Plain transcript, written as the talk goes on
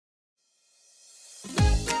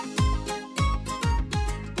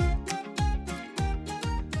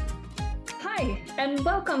and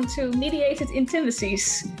welcome to Mediated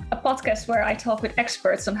Intimacies, a podcast where I talk with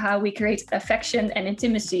experts on how we create affection and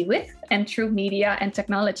intimacy with and through media and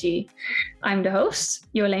technology. I'm the host,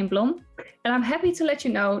 Jolene Blom, and I'm happy to let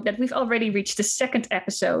you know that we've already reached the second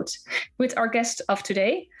episode with our guest of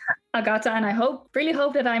today, Agata, and I really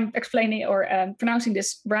hope that I'm explaining or pronouncing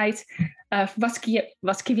this right.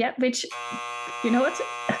 Vaskievich, you know what?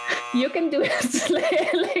 You can do it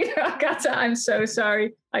later, Agata. I'm so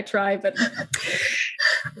sorry. I try, but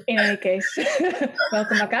in any case,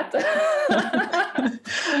 welcome, Agata.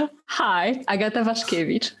 Hi, Agata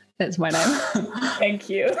Vaskievich. That's my name. Thank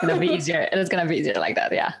you. It's gonna be easier. It's gonna be easier like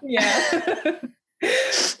that. Yeah. Yeah.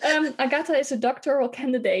 Agata is a doctoral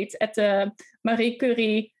candidate at the Marie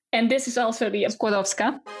Curie, and this is also the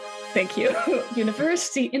Skłodowska. Thank you.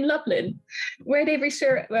 University in Lublin, where they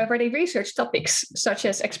research topics such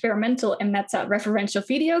as experimental and meta-referential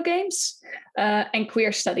video games and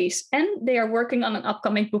queer studies. And they are working on an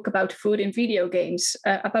upcoming book about food in video games,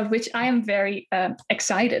 about which I am very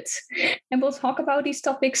excited. And we'll talk about these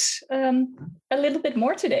topics a little bit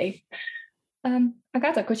more today.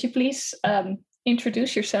 Agata, could you please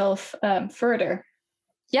introduce yourself further?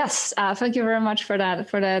 Yes, thank you very much for that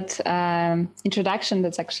introduction.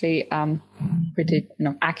 That's actually pretty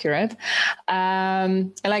accurate. I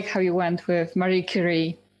like how you went with Marie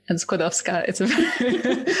Curie and Skłodowska. It's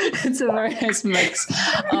a very nice mix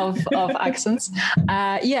of accents.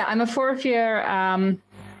 I'm a fourth year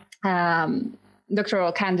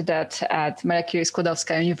doctoral candidate at Marie Curie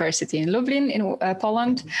Skłodowska University in Lublin in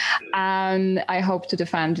Poland. And I hope to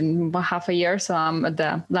defend in half a year. So I'm at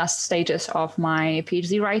the last stages of my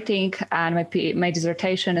PhD writing, and my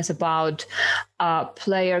dissertation is about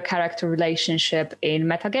player-character relationship in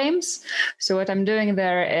metagames. So what I'm doing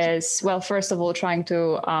there is, well, first of all, trying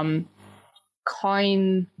to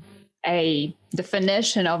coin a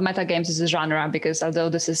definition of metagames as a genre, because although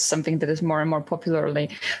this is something that is more and more popularly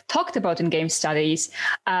talked about in game studies,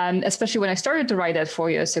 especially when I started to write that 4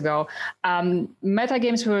 years ago,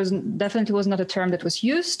 metagames definitely was not a term that was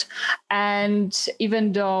used. And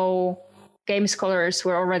even though game scholars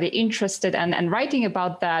were already interested and writing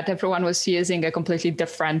about that, everyone was using a completely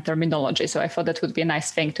different terminology. So I thought that would be a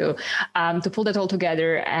nice thing to pull that all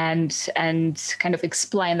together and kind of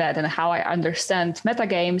explain that. And how I understand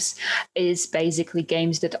metagames is basically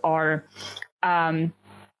games that are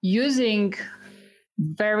using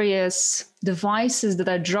various devices that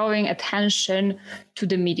are drawing attention to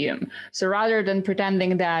the medium. So rather than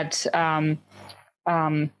pretending that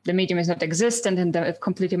the medium is not existent and the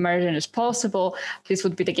complete immersion is possible, this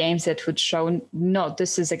would be the games that would show, no,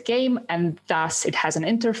 this is a game and thus it has an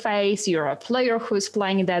interface. You're a player who is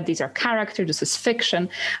playing that. These are characters. This is fiction,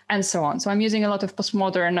 and so on. So I'm using a lot of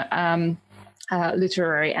postmodern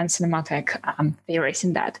literary and cinematic theories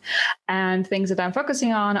in that. And things that I'm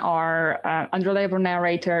focusing on are unreliable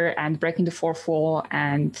narrator and breaking the fourth wall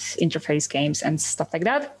and interface games and stuff like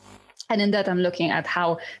that. And in that, I'm looking at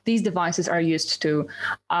how these devices are used to,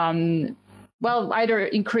 either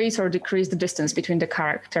increase or decrease the distance between the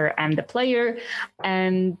character and the player,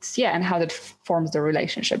 and how that forms the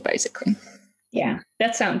relationship, basically. Yeah,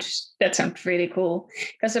 that sounds really cool.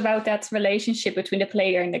 Because about that relationship between the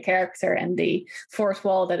player and the character and the fourth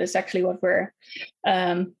wall, that is actually what we're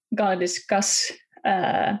going to discuss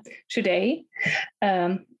today.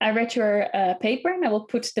 I read your paper, and I will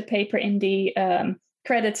put the paper in the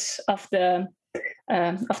credits of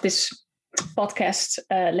this podcast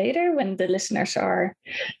later when the listeners are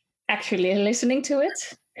actually listening to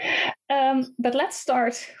it. But let's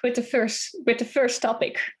start with the first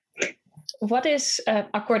topic. What is,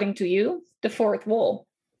 according to you, the fourth wall?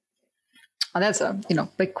 Oh, that's a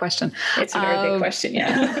big question. It's a very big question,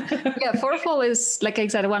 yeah. Yeah, fourth wall is, like I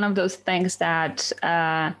said, one of those things that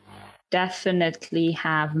definitely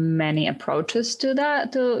have many approaches to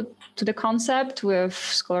that, to the concept, with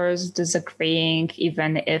scholars disagreeing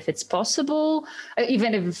even if it's possible,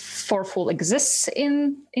 even if fourth wall exists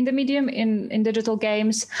in the medium, in digital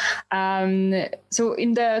games. So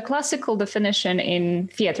in the classical definition in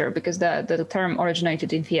theater, because the term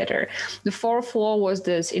originated in theater, the fourth wall was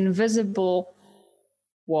this invisible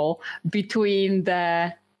wall between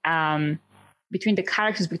the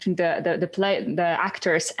characters, between the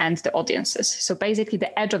actors and the audiences. So basically,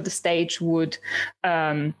 the edge of the stage would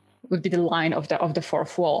be the line of the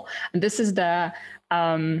fourth wall, and this is the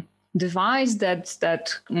device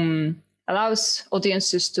that allows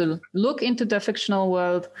audiences to look into the fictional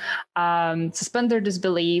world, suspend their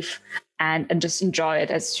disbelief, and just enjoy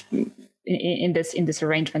it as in this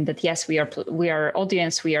arrangement that yes, we are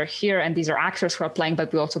audience, we are here, and these are actors who are playing,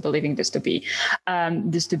 but we're also believing this to be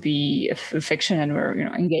fiction, and we're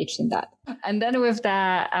engaged in that. And then with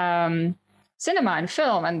the cinema and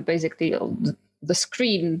film, and basically the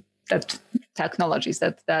screen, that technologies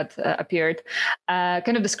that appeared,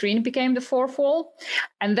 kind of the screen became the fourth wall.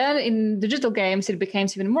 And then in digital games, it became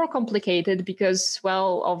even more complicated because,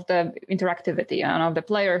 well, of the interactivity and of the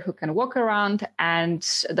player who can walk around, and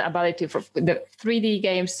the ability for the 3D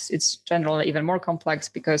games, it's generally even more complex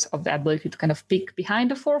because of the ability to kind of peek behind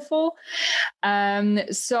the fourth wall.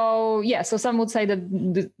 So some would say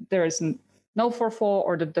that there is no fourth wall,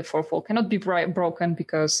 or that the fourth wall cannot be broken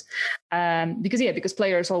because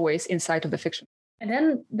player is always inside of the fiction.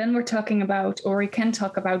 And then we're talking about, or we can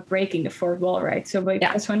talk about breaking the fourth wall, right? So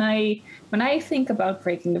because when I think about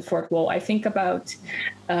breaking the fourth wall, I think about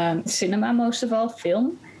cinema, most of all,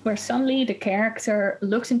 film, where suddenly the character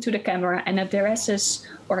looks into the camera and addresses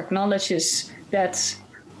or acknowledges that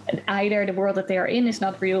either the world that they are in is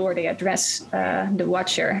not real, or they address the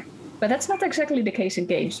watcher. But that's not exactly the case in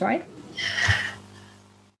games, right?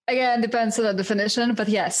 Again, depends on the definition, but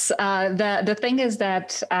yes, the thing is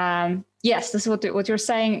that yes, this is what you're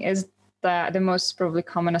saying is the most probably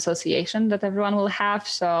common association that everyone will have.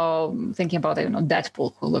 So thinking about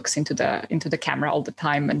Deadpool, who looks into the camera all the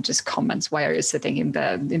time and just comments, "Why are you sitting in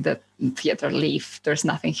the theater? Leave. There's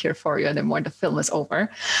nothing here for you anymore. The film is over."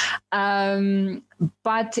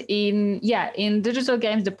 But in digital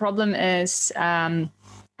games, the problem is,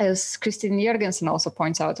 as Christine Jorgensen also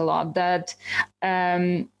points out a lot, that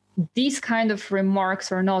these kind of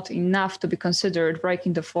remarks are not enough to be considered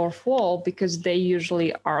breaking the fourth wall, because they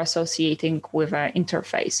usually are associating with an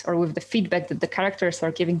interface or with the feedback that the characters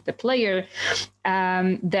are giving the player,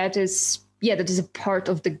 that is a part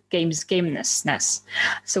of the game's gameness.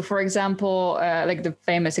 So, for example, like the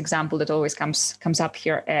famous example that always comes up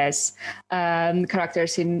here is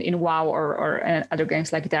characters in WoW or other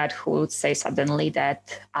games like that who would say suddenly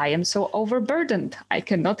that I am so overburdened, I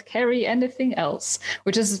cannot carry anything else,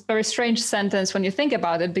 which is a very strange sentence when you think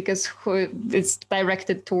about it, because it's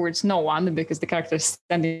directed towards no one, because the character is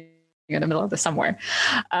standing in the middle of somewhere,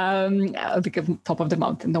 top of the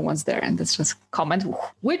mountain, no one's there, and it's just comment,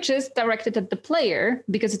 which is directed at the player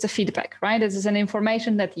because it's a feedback, right? This is an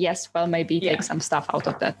information that maybe take some stuff out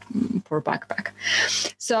of that poor backpack.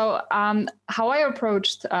 So how I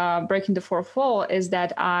approached breaking the fourth wall is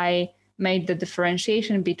that I made the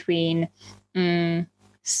differentiation between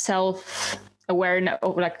self-aware,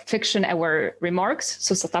 like fiction-aware remarks,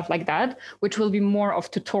 so stuff like that, which will be more of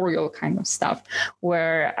tutorial kind of stuff,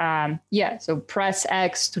 where so press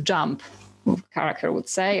X to jump, character would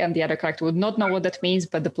say, and the other character would not know what that means,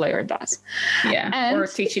 but the player does. Or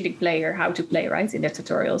teaching the player how to play, right, in the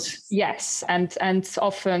tutorials. Yes, and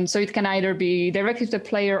often, so it can either be directly to the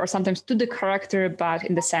player or sometimes to the character, but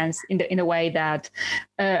in a way that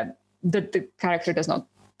the character does not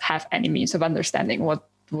have any means of understanding what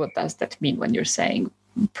does that mean when you're saying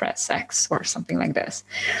press X or something like this.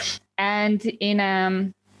 And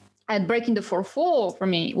at breaking the fourth wall for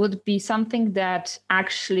me would be something that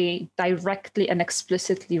actually directly and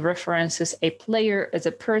explicitly references a player as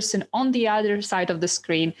a person on the other side of the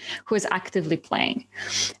screen who is actively playing.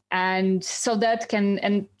 And so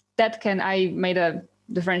I made a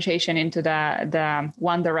differentiation into the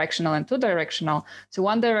one directional and two directional. So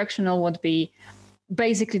one directional would be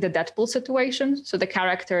basically the Deadpool situation. So the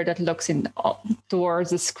character that looks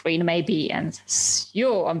towards the screen maybe and says,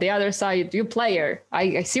 "You on the other side, you player,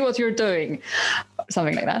 I see what you're doing,"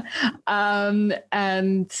 something like that.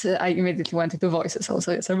 And I immediately went into voices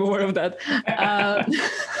also. Yes, I'm aware of that.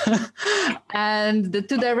 And the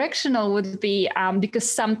two directional would be because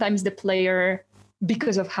sometimes the player,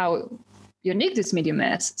 because of how unique this medium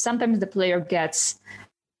is, sometimes the player gets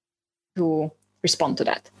to respond to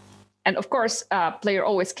that. And of course, player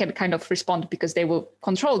always can kind of respond because they will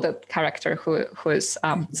control the character who is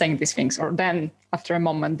saying these things. Or then after a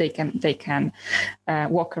moment, they can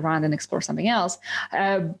walk around and explore something else.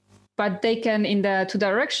 But they can, in the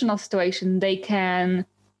two-directional situation, they can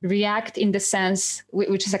react in the sense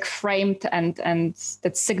which is like framed and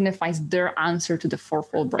that signifies their answer to the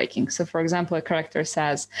fourth wall breaking. So, for example, a character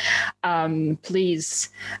says, "Please,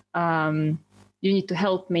 you need to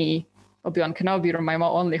help me. Obi-Wan Kenobi, you're my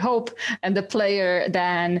only hope," and the player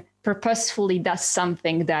then purposefully does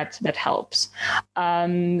something that helps.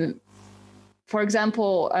 For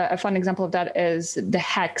example, a fun example of that is The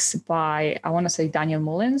Hex by, I want to say, Daniel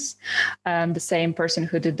Mullins, the same person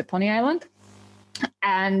who did the Pony Island.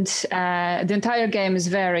 And the entire game is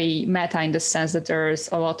very meta in the sense that there's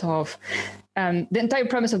a lot of the entire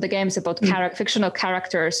premise of the game is about fictional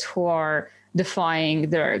characters who are defying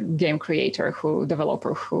their game creator,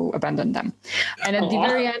 developer who abandoned them. And at the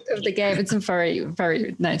very end of the game, it's a very,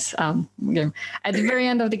 very nice game. At the very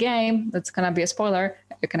end of the game, that's going to be a spoiler.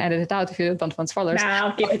 You can edit it out if you don't want spoilers. Nah,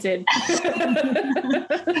 I'll keep it in.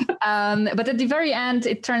 But at the very end,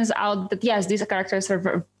 it turns out that, yes, these characters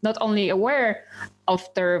are not only aware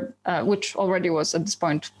of their, which already was at this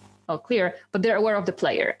point clear, but they're aware of the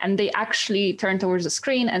player, and they actually turn towards the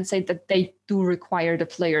screen and say that they do require the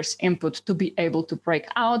player's input to be able to break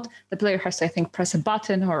out. The player has to, I think, press a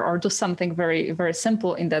button or do something very, very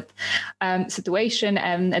simple in that situation.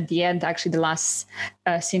 And at the end, actually, the last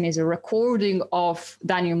scene is a recording of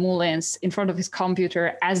Daniel Mullins in front of his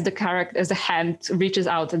computer as the hand reaches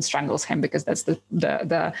out and strangles him, because that's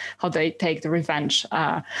the how they take the revenge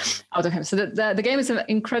out of him. So the game is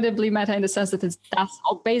incredibly meta in the sense that that's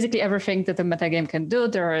basically everything that a meta game can do.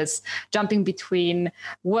 There is jumping between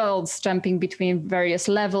worlds, jumping between various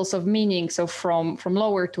levels of meaning. So from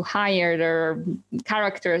lower to higher, there are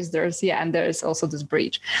characters, and there's also this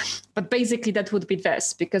bridge. But basically that would be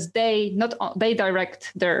this, because they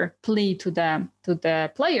direct their plea to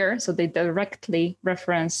the player. So they directly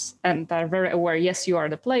reference and are very aware, yes, you are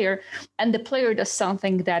the player. And the player does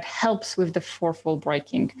something that helps with the fourth wall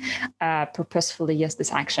breaking purposefully. Yes,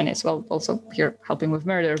 this action is, well, also here helping with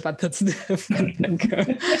murder, but that's different.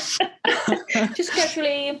 Just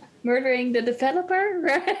casually murdering the developer,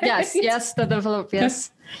 right? Yes, the developer,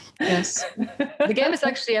 yes. Yes. The game is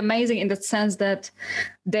actually amazing in the sense that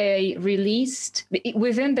they released,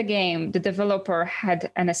 within the game, the developer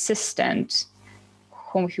had an assistant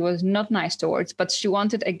whom he was not nice towards, but she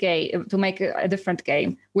wanted to make a different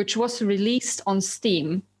game, which was released on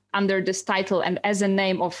Steam under this title and as a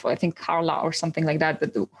name of, I think, Carla or something like that,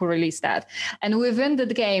 who released that. And within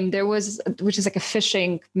that game, there was, which is like a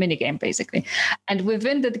fishing minigame, basically. And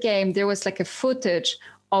within that game, there was like a footage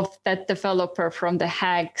of that developer from the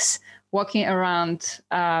Hags walking around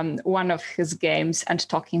one of his games and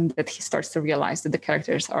talking, that he starts to realize that the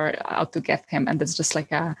characters are out to get him. And that's just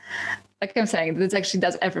like I'm saying, this actually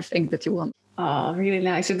does everything that you want. Oh, really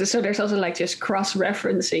nice. So there's also like just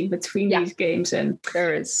cross-referencing between these games, and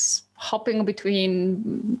there is hopping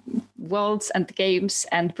between worlds and games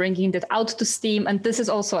and bringing that out to Steam. And this is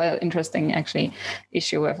also an interesting actually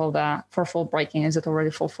issue with all the fourth wall breaking. Is it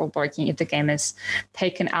already fourth wall breaking if the game is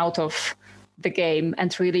taken out of the game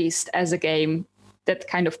and released as a game that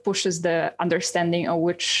kind of pushes the understanding of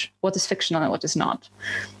what is fictional and what is not,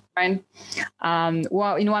 right?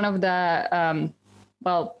 Well, in one of the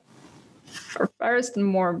first and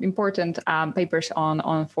more important papers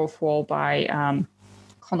on fourth wall by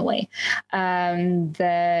Conway,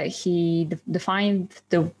 he defined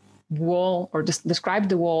the wall, or described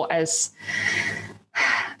the wall as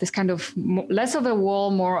this kind of less of a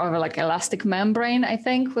wall, more of a like elastic membrane, I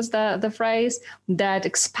think was the phrase, that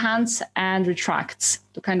expands and retracts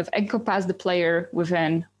to kind of encompass the player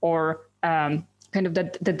within, or kind of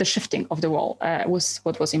the shifting of the wall was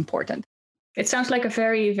what was important. It sounds like a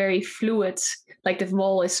very, very fluid, like the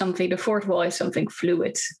fourth wall is something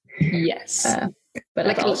fluid. Yes. But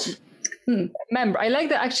like also... I like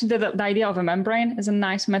the idea of a membrane is a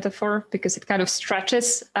nice metaphor, because it kind of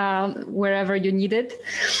stretches wherever you need it.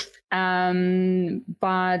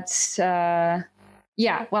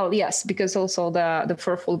 Yes, because also the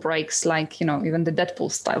fourth wall breaks, like, even the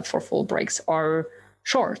Deadpool style fourth wall breaks are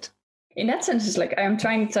short. In that sense, it's like I'm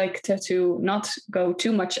trying to not go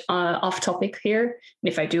too much off topic here.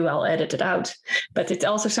 And if I do, I'll edit it out. But it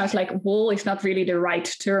also sounds like wall is not really the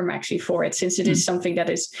right term actually for it, since it is something that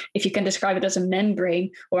is, if you can describe it as a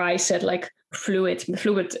membrane, or I said like fluid,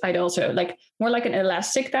 I'd also like more like an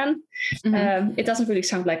elastic then. It doesn't really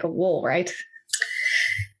sound like a wall, right?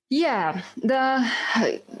 Yeah, that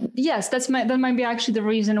might be actually the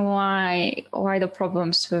reason why the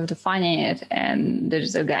problems with defining it and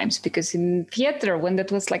digital games, because in theater, when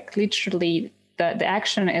that was like literally the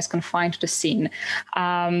action is confined to the scene,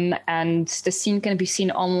 and the scene can be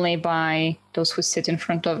seen only by those who sit in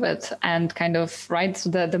front of it, and kind of so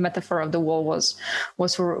the metaphor of the wall was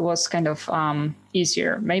kind of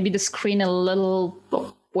easier. Maybe the screen a little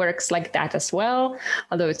works like that as well,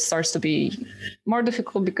 although it starts to be more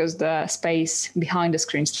difficult because the space behind the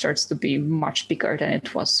screen starts to be much bigger than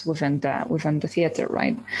it was within the theater,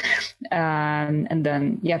 right? And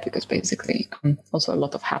then because basically also a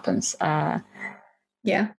lot of happens.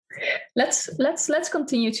 Let's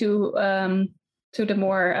continue to to the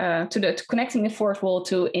more to connecting the fourth wall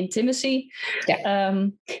to intimacy. Yeah.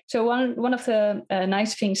 So one of the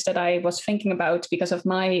nice things that I was thinking about, because of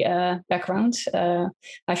my background, I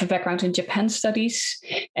have a background in Japan studies,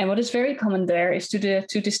 and what is very common there is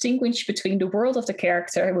to distinguish between the world of the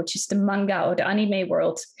character, which is the manga or the anime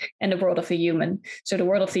world, and the world of the human. So the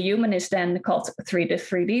world of the human is then called the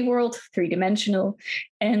 3D world, 3-dimensional,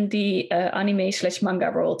 and the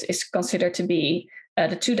anime/manga world is considered to be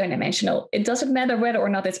the 2-dimensional. It doesn't matter whether or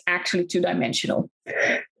not it's actually 2-dimensional,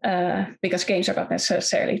 because games are not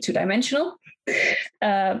necessarily 2-dimensional,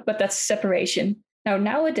 but that's separation. Now,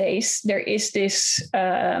 nowadays, there is this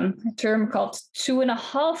term called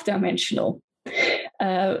 2.5-dimensional.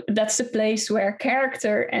 That's the place where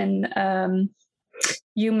character and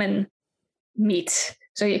human meet.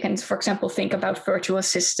 So you can, for example, think about virtual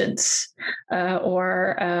assistants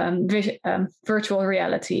or virtual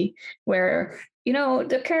reality, where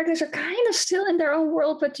the characters are kind of still in their own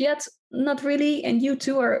world, but yet not really. And you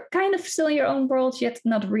two are kind of still in your own world, yet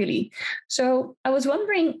not really. So I was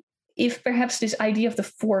wondering if perhaps this idea of the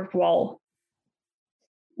fourth wall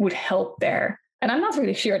would help there. And I'm not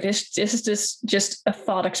really sure. This is just a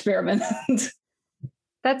thought experiment.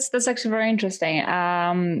 That's actually very interesting.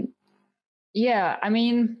 Yeah, I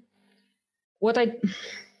mean, what I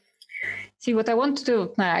want to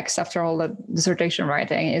do next after all the dissertation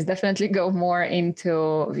writing is definitely go more into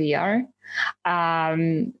VR.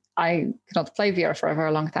 I cannot play VR for a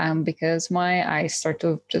very long time because my eyes start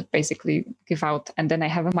to just basically give out and then I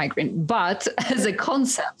have a migraine. But as a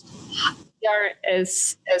concept, VR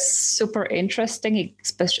is super interesting,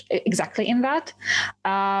 especially exactly in that.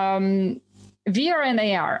 VR and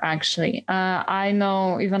AR, actually. I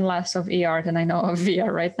know even less of ER than I know of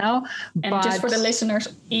VR right now. And just for the listeners,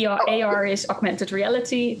 AR is augmented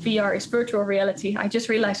reality, VR is virtual reality. I just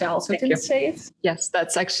realized I also didn't say it. Yes,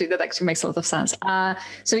 that actually makes a lot of sense.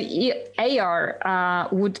 So AR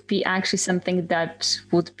would be actually something that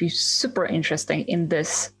would be super interesting in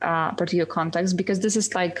this particular context, because this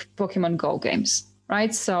is like Pokemon Go games,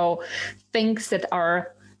 right? So things that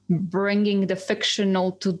are bringing the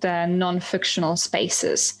fictional to the non-fictional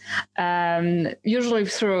spaces, usually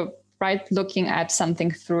through looking at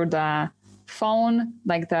something through the phone,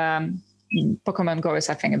 like the Pokemon Go is,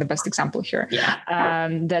 I think, the best example here. Yeah.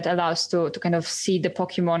 That allows to kind of see the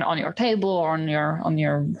Pokemon on your table or on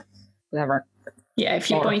your whatever. Yeah,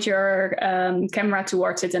 if you point your camera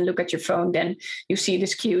towards it and look at your phone, then you see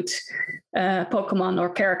this cute Pokemon or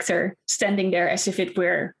character standing there as if it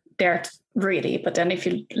were there really. But then if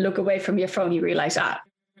you look away from your phone, you realize,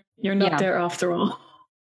 you're not there after all.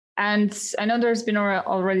 And I know there's been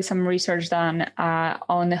already some research done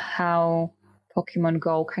on how Pokemon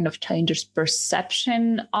Go kind of changes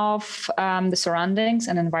perception of the surroundings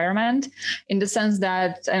and environment, in the sense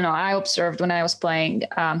that, I observed when I was playing,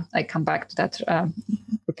 I come back to that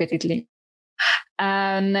repeatedly.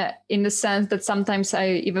 And in the sense that sometimes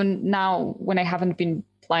even now, when I haven't been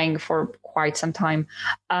playing for quite some time,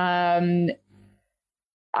 I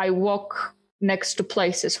walk next to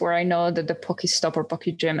places where I know that the Pokestop or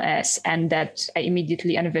Pokegym is, and that I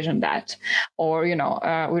immediately envision that. Or,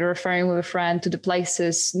 we're referring with a friend to the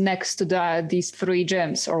places next to these 3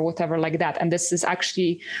 gyms or whatever like that. And this is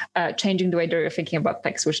actually changing the way that you're thinking about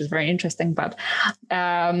things, which is very interesting. But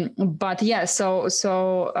yeah, so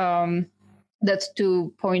that's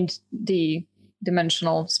 2.5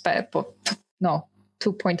 dimensional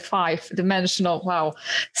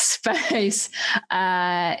space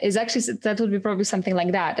is actually, that would be probably something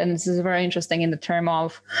like that. And this is very interesting in the term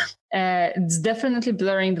of it's definitely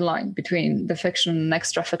blurring the line between the fiction and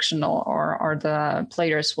extra fictional, or the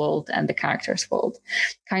player's world and the character's world.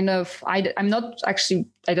 Kind of, I don't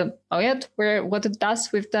know yet what it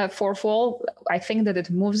does with the fourth wall. I think that it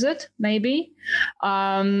moves it maybe,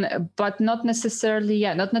 but not necessarily,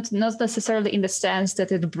 not necessarily in the sense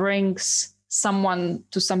that it brings someone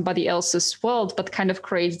to somebody else's world, but kind of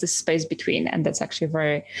creates this space between. And that's actually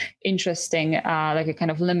very interesting, like a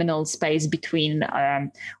kind of liminal space between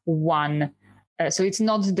one. So it's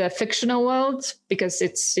not the fictional world because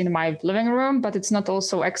it's in my living room, but it's not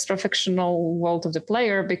also extra fictional world of the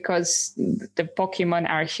player because the Pokemon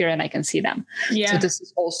are here and I can see them. Yeah. So this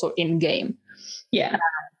is also in game. Yeah.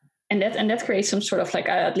 And that creates some sort of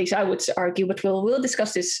at least I would argue, but we'll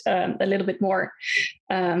discuss this a little bit more.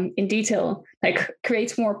 in detail, like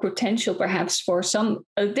creates more potential perhaps for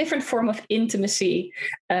a different form of intimacy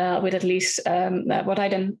with at least what I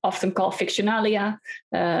then often call fictionalia,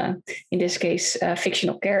 in this case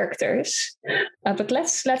fictional characters. But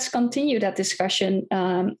let's continue that discussion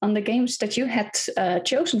on the games that you had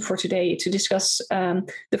chosen for today to discuss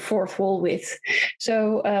the fourth wall with.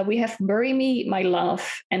 So we have Bury Me, My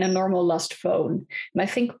Love, and A Normal Lost Phone. And I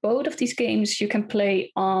think both of these games you can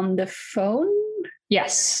play on the phone.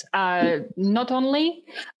 Yes, not only,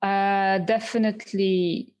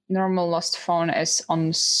 definitely Normal Lost Phone is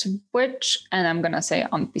on Switch, and I'm going to say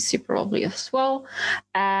on PC probably as well.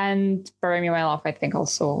 And Bury Me, My Love, I think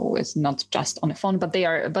also is not just on the phone, but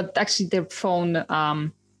actually the phone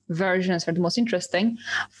versions are the most interesting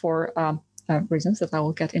for reasons that I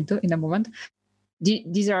will get into in a moment.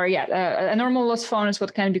 These are, a normal lost phone is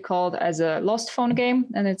what can be called as a lost phone game,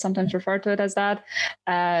 and it's sometimes referred to it as that.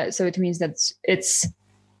 So it means that its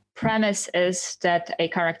premise is that a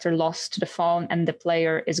character lost the phone and the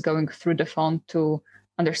player is going through the phone to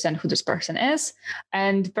understand who this person is.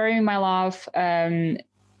 And Bury Me, My Love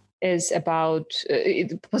is about,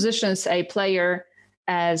 it positions a player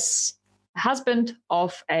as husband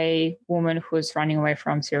of a woman who is running away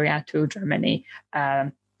from Syria to Germany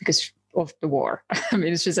because of the war. I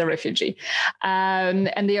mean, she's a refugee.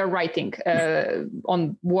 And they are writing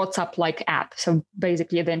on WhatsApp-like app. So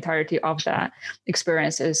basically the entirety of the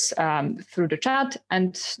experience is through the chat,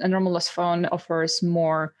 and A Normal Lost Phone offers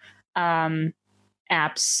more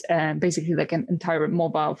apps, basically like an entire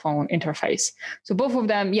mobile phone interface. So both of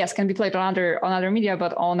them, yes, can be played on other media,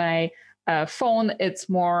 but on a phone, it's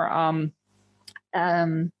more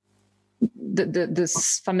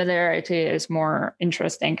this familiarity is more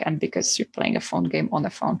interesting, and because you're playing a phone game on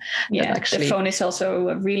the phone. Yeah, the phone is also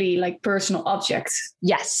a really like personal object.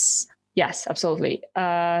 Yes, absolutely.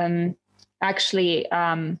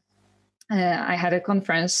 I had a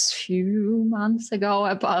conference a few months ago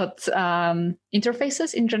about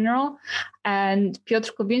interfaces in general, and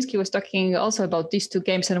Piotr Kubinski was talking also about these two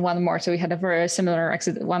games and one more. So we had a very similar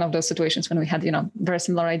one of those situations when we had, very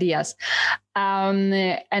similar ideas.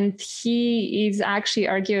 And he is actually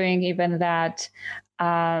arguing even that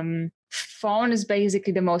phone is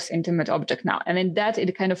basically the most intimate object now. And in that,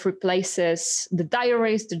 it kind of replaces the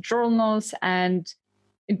diaries, the journals, and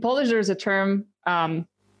in Polish, there's a term,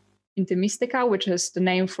 intimistika, which is the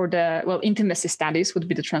name for intimacy studies would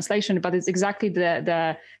be the translation, but it's exactly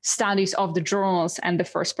the studies of the journals and the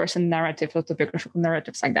first person narrative, autobiographical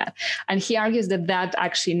narratives like that. And he argues that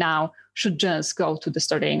actually now should just go to the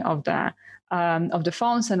studying of the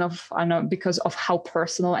phones and because of how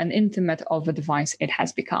personal and intimate of a device it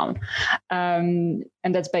has become. And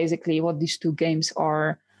that's basically what these two games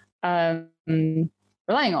are relying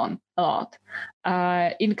on a lot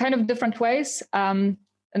in kind of different ways.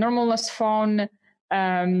 A Normal Lost Phone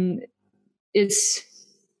has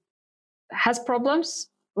problems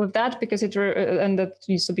with that because and that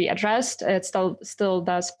needs to be addressed. It still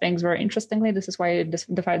does things very interestingly. This is why I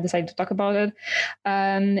decided to talk about it.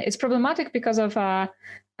 It's problematic because of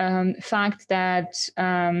fact that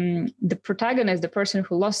the protagonist, the person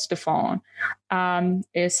who lost the phone,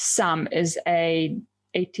 is Sam, is a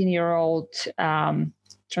 18-year-old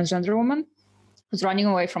transgender woman who's running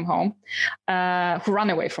away from home, who ran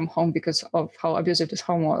away from home because of how abusive this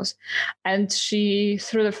home was. And she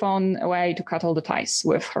threw the phone away to cut all the ties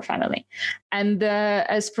with her family. And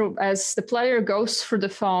as the player goes through the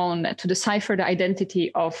phone to decipher the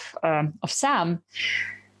identity of Sam,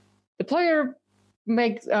 the player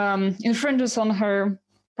infringes on her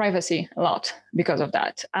privacy a lot because of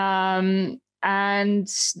that. And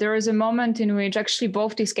there is a moment in which actually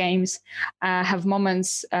both these games have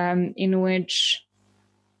moments in which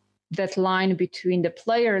that line between the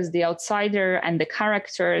players, the outsider, and the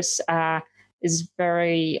characters is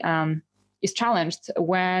very is challenged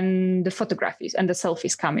when the photographies and the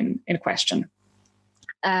selfies come in question.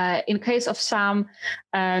 In case of Sam,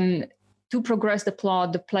 to progress the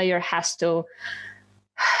plot, the player has to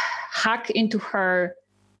hack into her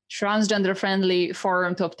transgender-friendly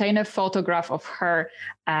forum to obtain a photograph of her,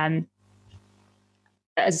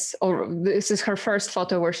 this is her first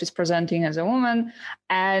photo where she's presenting as a woman,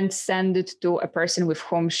 and send it to a person with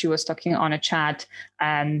whom she was talking on a chat,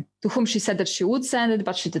 to whom she said that she would send it,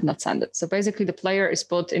 but she did not send it. So basically, the player is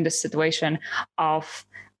put in this situation of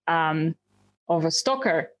a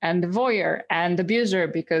stalker and the voyeur and abuser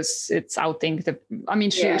because it's outing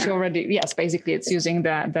she already, yes, basically it's using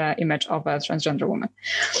the image of a transgender woman.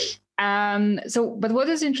 But what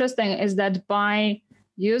is interesting is that by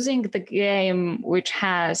using the game, which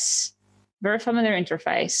has very familiar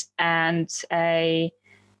interface and a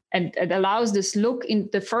and it allows this look in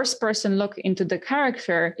the first person look into the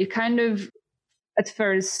character, it kind of at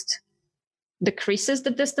first decreases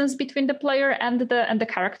the distance between the player and the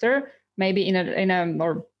character, maybe in a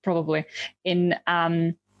or probably in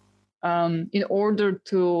order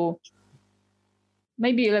to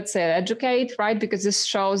maybe, let's say, educate, right? Because this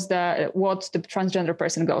shows what the transgender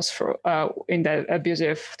person goes through in the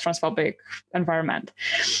abusive, transphobic environment.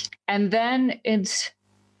 And then it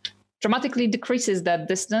dramatically decreases that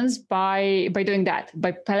distance by doing that,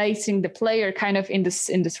 by placing the player kind of in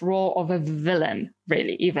this role of a villain,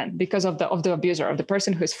 really, even because of the abuser, of the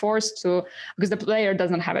person who is forced to, because the player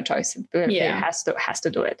doesn't have a choice. The player has to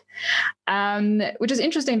do it. Which is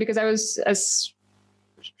interesting, because I was as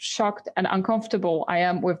shocked and uncomfortable I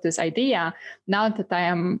am with this idea, now that I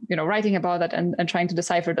am, writing about that and trying to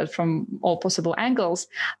decipher that from all possible angles,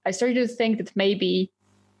 I started to think that maybe,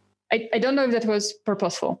 I don't know if that was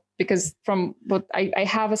purposeful, because from what I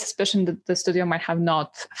have a suspicion that the studio might have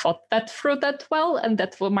not thought that through that well, and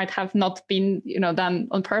that might have not been, done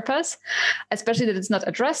on purpose, especially that it's not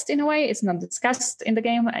addressed in a way, it's not discussed in the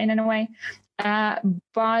game in any way.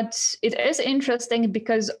 But it is interesting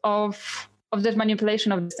because of that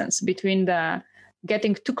manipulation of distance between the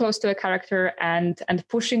getting too close to a character and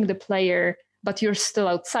pushing the player, but you're still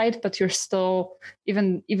outside, but you're still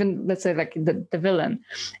even let's say like the villain,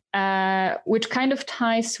 which kind of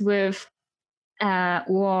ties with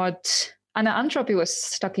what Anna Antropy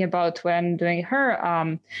was talking about when doing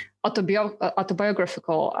her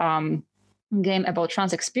autobiographical game about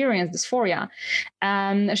trans experience, Dysphoria.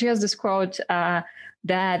 And she has this quote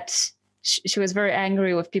that she was very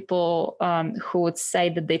angry with people who would say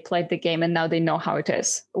that they played the game and now they know how it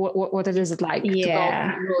is, what it is like to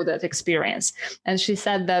go through that experience. And she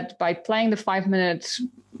said that by playing the 5-minute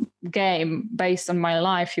game based on my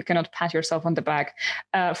life, you cannot pat yourself on the back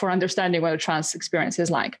for understanding what a trans experience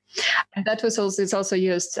is like. And that was also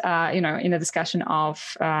used, in a discussion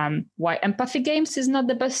of why empathy games is not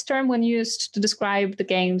the best term when used to describe the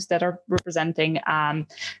games that are representing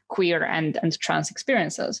queer and trans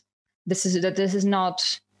experiences. This is not,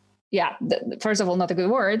 first of all, not a good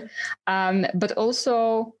word, but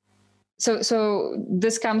also, so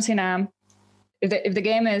this comes in if the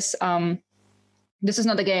game is, this is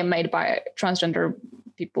not a game made by transgender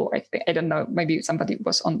people. I don't know, maybe somebody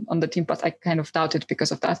was on the team, but I kind of doubt it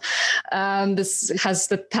because of that. This has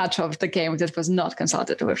the touch of the game that was not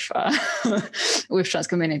consulted with with trans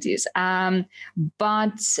communities,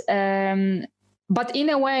 But in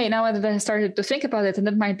a way, now that I started to think about it, and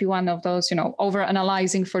that might be one of those,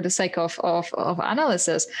 over-analyzing for the sake of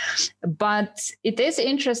analysis. But it is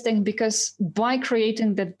interesting because by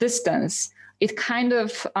creating the distance, it kind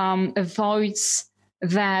of avoids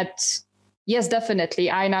that. Yes, definitely.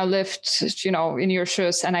 I now lived, in your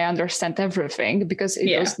shoes and I understand everything, because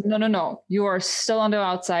it was, no. You are still on the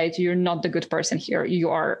outside. You're not the good person here. You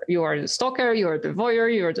are the stalker. You are the voyeur.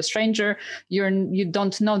 You are the stranger. You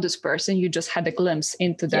don't know this person. You just had a glimpse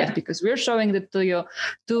into that because we're showing it to you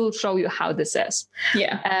to show you how this is.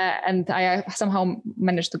 Yeah. And I somehow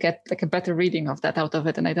managed to get like a better reading of that out of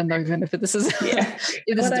it. And I don't know even if this is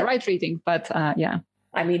if this is the right reading, but yeah.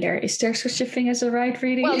 I mean, is there such a thing as a right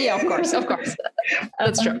reading? Well, yeah, of course.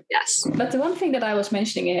 That's true, yes. But the one thing that I was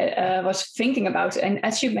mentioning, was thinking about, and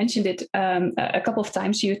as you mentioned it a couple of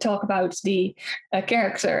times, you talk about the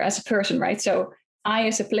character as a person, right? So I,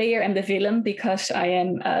 as a player, am the villain because I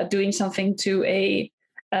am doing something to a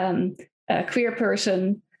queer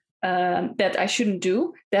person that I shouldn't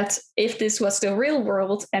do. That if this was the real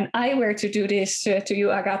world and I were to do this to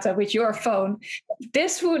you, Agatha, with your phone,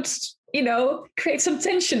 this would... create some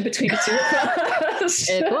tension between the two of us.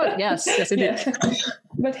 It would, yes, it did.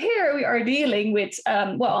 But here we are dealing with,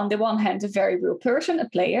 on the one hand, a very real person, a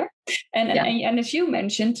player, and as you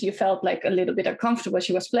mentioned, you felt like a little bit uncomfortable as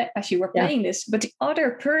you were playing this. But the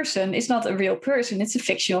other person is not a real person; it's a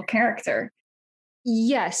fictional character.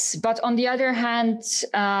 Yes, but on the other hand,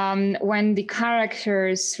 when the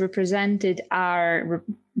characters represented are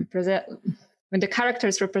when the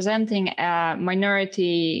characters representing a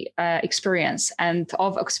minority experience and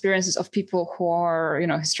of experiences of people who are,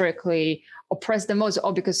 historically oppressed the most,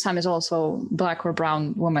 or because Sam is also Black or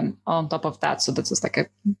brown woman on top of that. So that's just like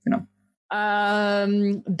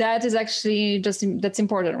that is actually that's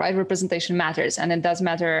important, right? Representation matters. And it does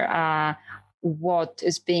matter what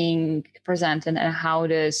is being presented and how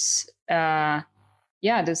this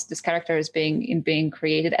this character is being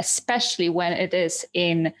created, especially when it is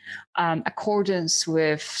in accordance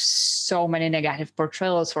with so many negative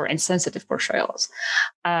portrayals or insensitive portrayals.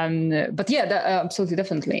 But yeah, absolutely,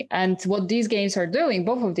 definitely. And what these games are doing,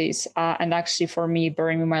 both of these, and actually for me,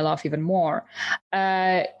 Bury Me My Love even more,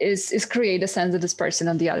 is create a sense that this person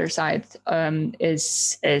on the other side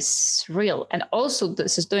is real. And also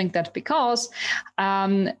this is doing that because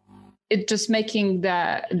it's just making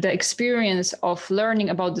the experience of learning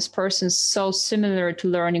about this person so similar to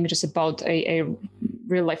learning just about a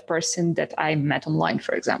real life person that I met online,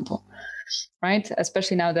 for example. Right?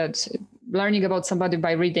 Especially now that learning about somebody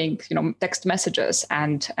by reading, text messages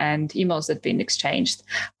and emails that have been exchanged.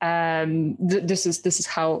 This is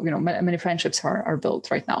how many friendships are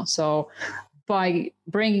built right now. So by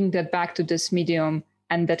bringing that back to this medium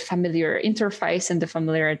and that familiar interface and the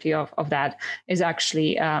familiarity of that is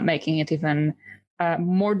actually making it even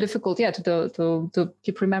more difficult, to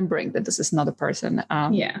keep remembering that this is not a person.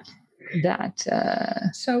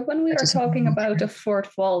 So when we are talking about a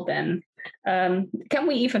fourth wall, then can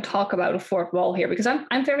we even talk about a fourth wall here? Because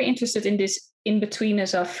I'm very interested in this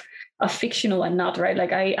in-betweenness of fictional and not, right?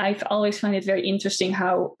 Like I've always find it very interesting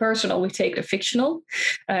how personal we take the fictional,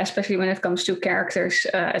 especially when it comes to characters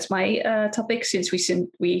as my topic, since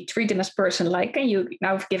we treat them as person-like. And you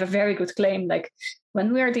now give a very good claim, like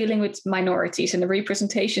when we are dealing with minorities and the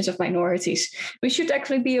representations of minorities, we should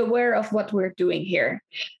actually be aware of what we're doing here,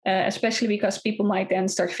 especially because people might then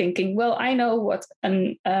start thinking, well, I know what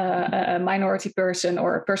a minority person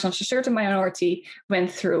or a person of a certain minority went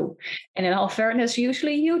through. And in all fairness,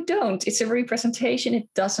 usually you don't. It's a representation. It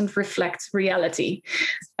doesn't reflect reality,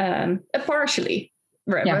 partially,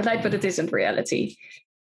 right? But it isn't reality.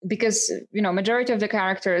 Because, majority of the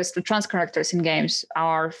characters, the trans characters in games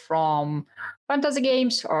are from fantasy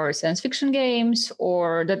games or science fiction games,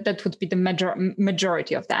 or that would be the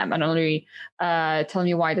majority of them. And only Tell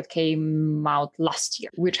Me Why that came out last year,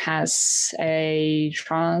 which has a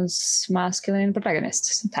trans masculine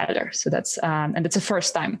protagonist, Tyler. So that's, and it's the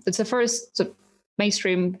first time. It's the first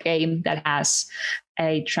mainstream game that has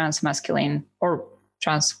a trans masculine or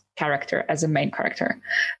trans character as a main character,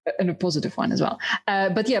 and a positive one as well.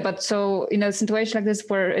 But so in a situation like this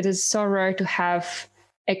where it is so rare to have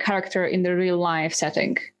a character in the real life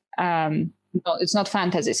setting, it's not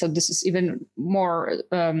fantasy, so this is even more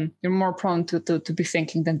you're more prone to be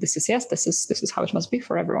thinking that this is how it must be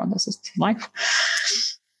for everyone. This is life.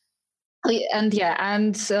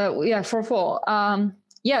 For fall.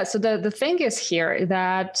 So the thing is here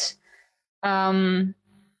that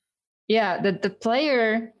that the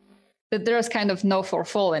player, that there is kind of no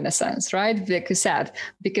fall in a sense, right? Like you said,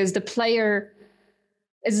 because the player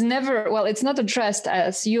is never, it's not addressed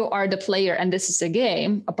as you are the player and this is a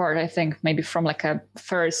game, apart, I think, maybe from like a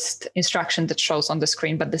first instruction that shows on the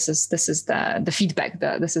screen, but this is the feedback,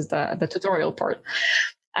 this is the tutorial part,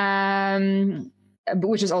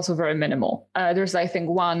 which is also very minimal. There's, I think,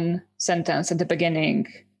 one sentence at the beginning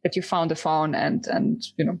that you found the phone and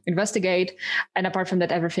investigate. And apart from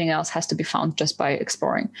that, everything else has to be found just by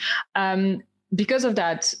exploring. Because of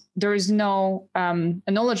that, there is no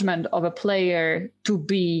acknowledgement of a player to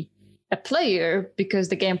be a player, because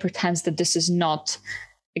the game pretends that this is not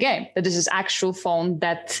a game, that this is actual phone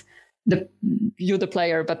that you're the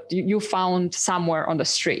player, but you found somewhere on the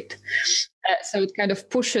street. So it kind of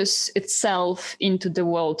pushes itself into the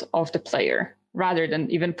world of the player rather than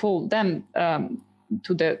even pull them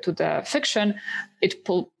to the fiction. It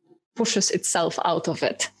pushes itself out of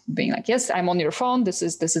it, being like, yes, I'm on your phone, this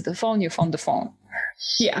is the phone, you found the phone.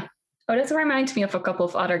 That reminds me of a couple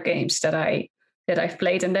of other games that I've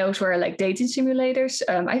played, and those were like dating simulators.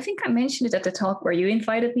 I think I mentioned it at the talk where you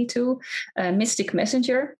invited me to, Mystic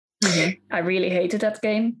Messenger. Mm-hmm. I really hated that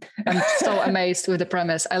game. I'm so amazed with the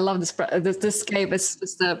premise. I love this game. It's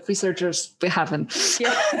the researchers we haven't.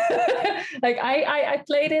 Yeah. Like I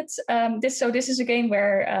played it. This is a game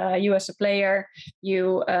where you as a player,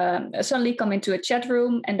 you suddenly come into a chat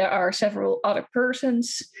room and there are several other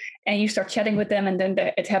persons, and you start chatting with them, and then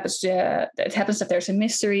it happens that there's a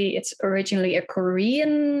mystery. It's originally a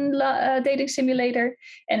Korean dating simulator,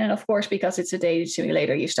 and then of course, because it's a dating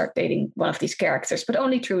simulator, you start dating one of these characters, but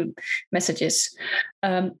only through messages.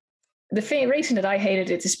 The reason that I hated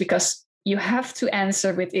it is because you have to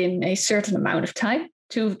answer within a certain amount of time,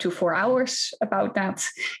 2 to 4 hours, about that,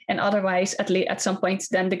 and otherwise at some point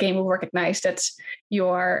then the game will recognize that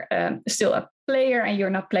you're still a player and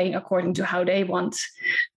you're not playing according to how they want.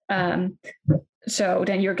 So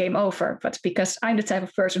then you're game over. But because I'm the type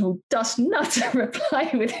of person who does not reply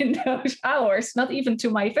within those hours, not even to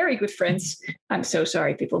my very good friends, I'm so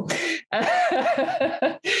sorry, people.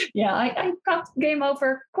 Yeah, I got game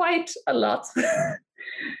over quite a lot.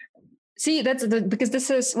 See, because this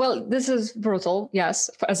is brutal, yes,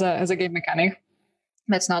 as a game mechanic.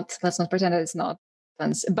 Let's not pretend that it's not.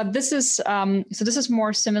 But this is this is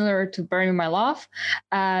more similar to Bury Me My Love,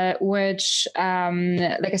 which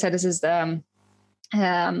like I said, this is the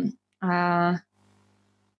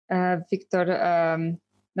Victor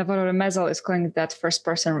Navarro Mezel is calling that first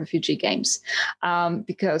person refugee games,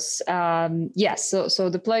 because yes, so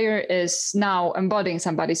the player is now embodying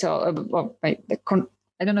somebody. So I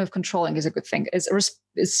don't know if controlling is a good thing. Is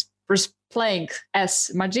playing as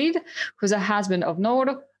Majid, who's a husband of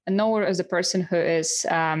Noor, and Noor is a person who is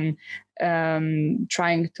trying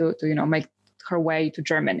to make her way to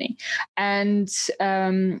Germany, and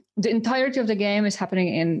the entirety of the game is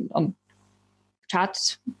happening on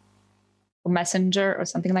chat or Messenger or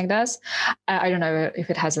something like this. I don't know if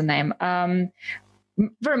it has a name.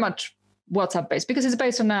 Very much WhatsApp based, because it's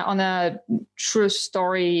based on a true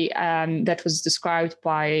story that was described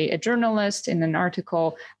by a journalist in an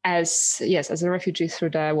article as a refugee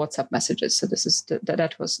through the WhatsApp messages. So this is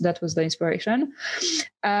that was the inspiration,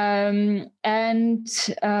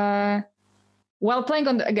 while playing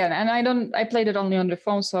I played it only on the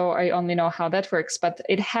phone, so I only know how that works, but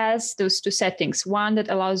it has those two settings. One that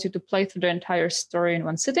allows you to play through the entire story in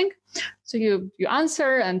one sitting. So you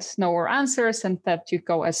answer and Noor answers, and that you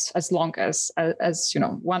go as long as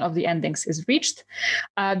one of the endings is reached.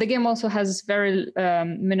 The game also has very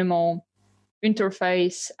minimal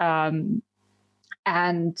interface,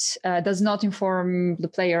 and does not inform the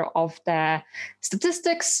player of the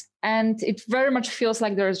statistics. And it very much feels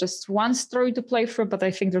like there's just one story to play through, but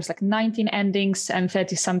I think there's like 19 endings and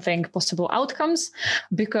 30 something possible outcomes,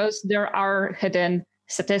 because there are hidden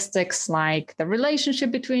statistics like the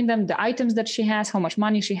relationship between them, the items that she has, how much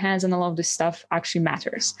money she has, and all of this stuff actually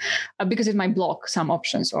matters, because it might block some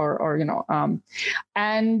options and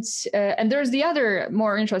there's the other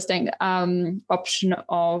more interesting option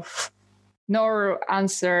of Noor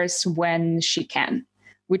answers when she can,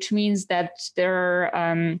 which means that there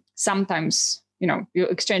are sometimes, you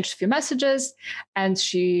exchange a few messages and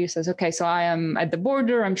she says, okay, so I am at the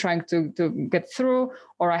border, I'm trying to get through,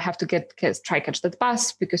 or I have to try catch that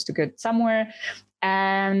bus because to get somewhere.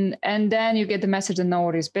 And then you get the message that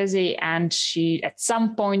Noor is busy, and she at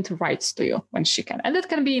some point writes to you when she can. And that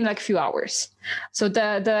can be in like a few hours. So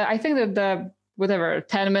I think that the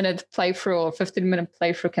 10-minute playthrough or 15-minute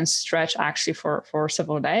playthrough can stretch actually for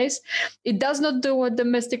several days. It does not do what the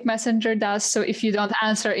Mystic Messenger does. So if you don't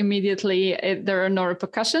answer immediately, there are no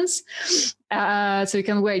repercussions. So you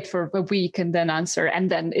can wait for a week and then answer, and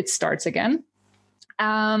then it starts again.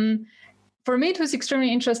 For me, it was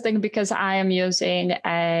extremely interesting because I am using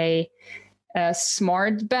a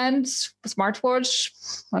smartwatch,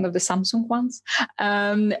 one of the Samsung ones.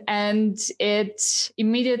 And it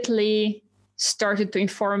immediately started to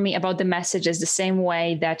inform me about the messages the same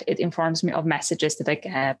way that it informs me of messages that I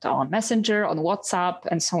get on Messenger, on WhatsApp,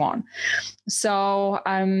 and so on. So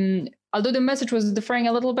although the message was differing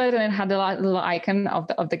a little bit, and it had a little icon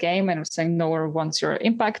of the game, and it was saying Noor wants your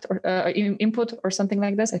input or something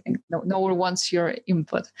like this. I think Noor wants your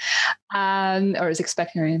input, or is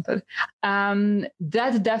expecting your input.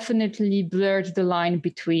 That definitely blurred the line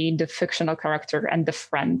between the fictional character and the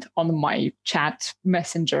friend on my chat,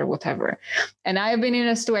 Messenger, whatever. And I have been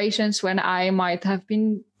in situations when I might have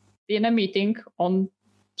been in a meeting on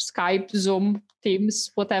Skype, Zoom,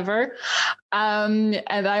 Teams, whatever. And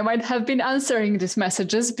I might have been answering these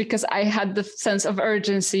messages because I had the sense of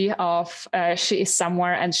urgency of she is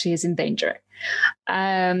somewhere and she is in danger.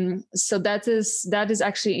 So that is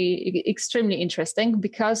actually extremely interesting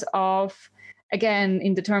because of, again,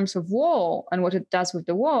 in the terms of WoW and what it does with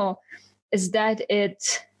the WoW is that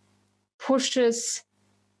it pushes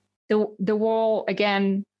the WoW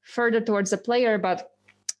again further towards the player. But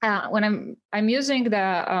when I'm using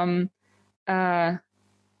the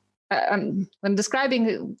when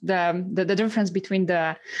describing the difference between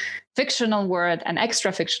the fictional world and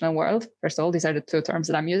extra fictional world, first of all, these are the two terms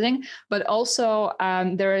that I'm using, but also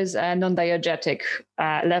there is a non-diegetic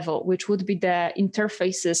level, which would be the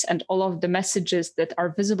interfaces and all of the messages that are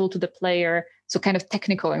visible to the player. So kind of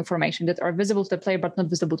technical information that are visible to the player, but not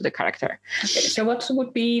visible to the character. Okay, so what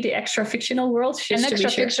would be the extra fictional world? An extra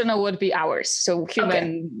fictional would be ours. So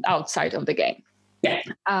human outside of the game. Yeah.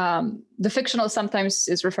 The fictional sometimes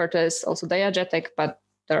is referred to as also diegetic, but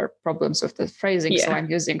there are problems with the phrasing. So I'm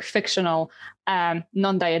using fictional,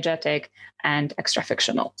 non-diegetic, and extra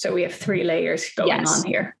fictional. So we have 3 layers going on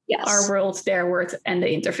here. Yes. Our world, their world, and the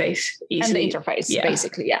interface. Easily. And the interface,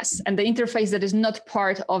 basically, yes. And the interface that is not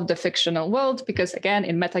part of the fictional world, because again,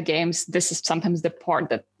 in meta games, this is sometimes the part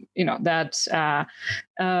that,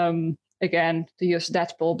 again, to use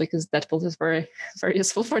Deadpool, because Deadpool is very, very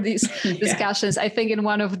useful for these discussions. I think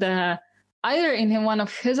either in one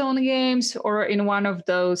of his own games or in one of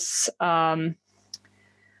those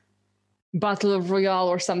Battle Royale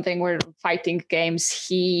or something where fighting games,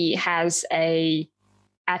 he has a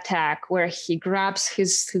attack where he grabs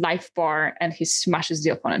his life bar and he smashes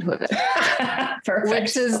the opponent with it.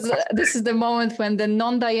 Perfect. This is the moment when the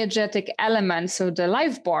non-diegetic element, so the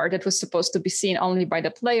life bar that was supposed to be seen only by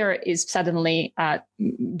the player, is suddenly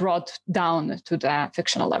brought down to the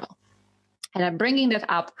fictional level. And I'm bringing that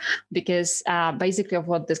up because basically of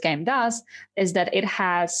what this game does is that it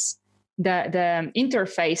has the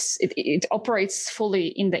interface, it operates fully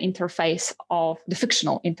in the interface of the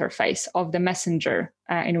fictional interface of the messenger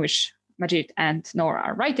in which Majid and Nora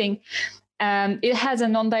are writing. It has a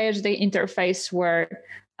non-diegetic interface where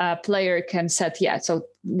a player can set, so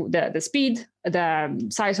the speed, the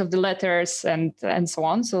size of the letters, and so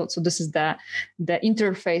on. So this is the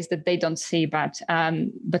interface that they don't see, but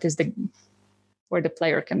is the where the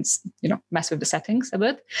player can mess with the settings a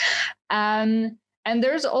bit. And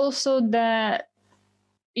there's also the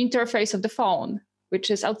interface of the phone,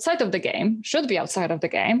 which is outside of the game, should be outside of the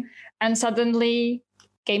game, and suddenly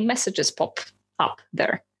game messages pop up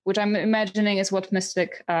there, which I'm imagining is what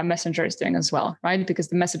Mystic Messenger is doing as well, right? Because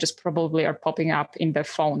the messages probably are popping up in the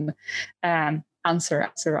phone. Answer,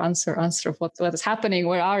 what is happening,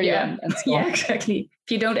 where are you? And so on. Exactly.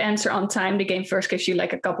 If you don't answer on time, the game first gives you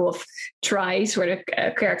like a couple of tries where the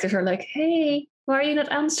characters are like, hey, why are you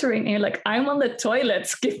not answering? And you're like, I'm on the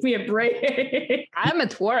toilet, give me a break. I'm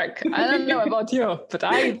at work. I don't know about you, but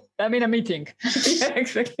I'm in a meeting. Yeah,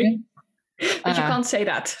 exactly. But you can't say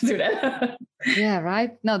that to them. Yeah,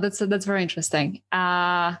 right. No, that's very interesting.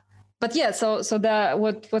 But yeah, so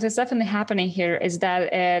what is definitely happening here is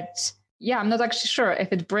that I'm not actually sure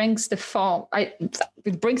if it brings the phone.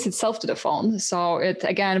 It brings itself to the phone, so it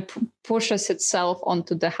again pushes itself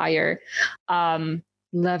onto the higher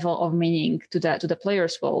level of meaning to the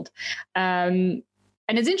player's world. And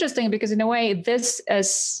it's interesting because in a way, this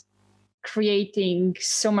is creating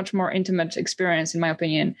so much more intimate experience, in my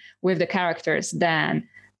opinion, with the characters than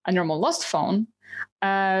a normal Lost phone.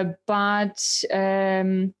 But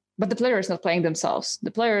the player is not playing themselves.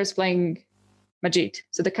 The player is playing Majid.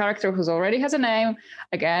 So the character who already has a name,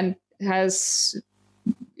 again,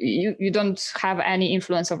 you don't have any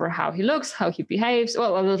influence over how he looks, how he behaves.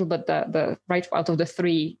 Well, a little bit the right out of the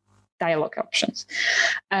 3 dialogue options.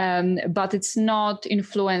 But it's not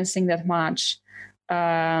influencing that much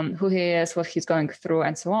who he is, what he's going through,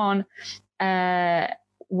 and so on.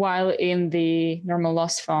 While in the normal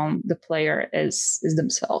Lost phone, the player is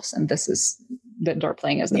themselves, and this is that they're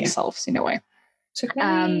playing as themselves in a way. So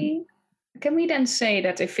can we then say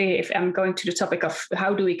that if I'm going to the topic of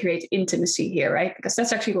how do we create intimacy here, right? Because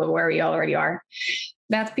that's actually where we already are.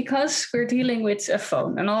 That because we're dealing with a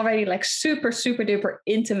phone, an already like super, super duper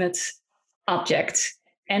intimate object,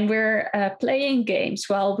 and we're playing games.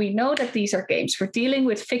 Well, we know that these are games. We're dealing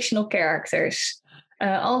with fictional characters,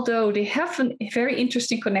 although they have a very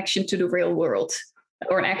interesting connection to the real world,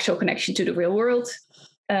 or an actual connection to the real world.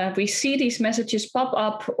 We see these messages pop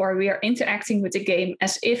up, or we are interacting with the game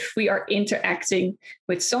as if we are interacting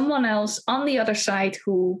with someone else on the other side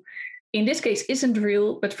who, in this case, isn't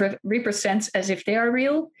real, but represents as if they are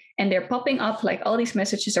real. And they're popping up, like all these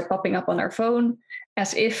messages are popping up on our phone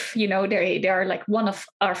as if, they are like one of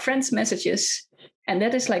our friends' messages. And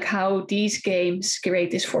that is like how these games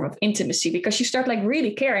create this form of intimacy, because you start like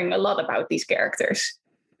really caring a lot about these characters.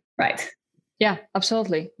 Right. Yeah,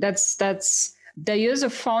 absolutely. That's the use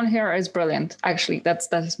of phone here is brilliant. Actually,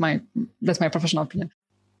 that's my professional opinion.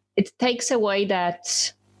 It takes away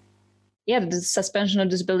that, the suspension of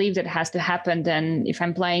disbelief that has to happen. Then, if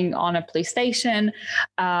I'm playing on a PlayStation,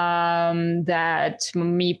 that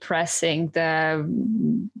me pressing the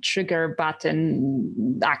trigger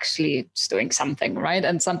button actually is doing something, right?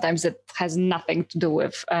 And sometimes it has nothing to do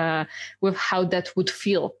with how that would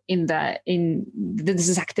feel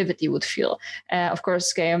this activity would feel. Of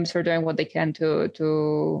course, games are doing what they can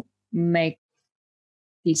to make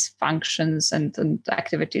these functions and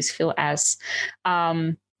activities feel as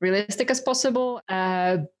realistic as possible,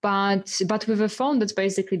 but with a phone, that's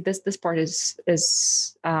basically this part is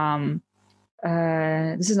this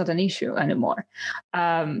is not an issue anymore.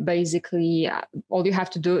 Basically, all you have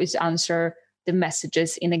to do is answer the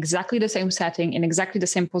messages in exactly the same setting, in exactly the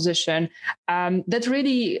same position. That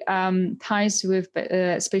really ties with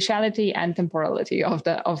spatiality and temporality of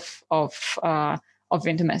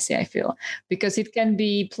intimacy, I feel, because it can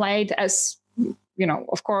be played as,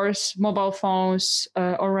 of course, mobile phones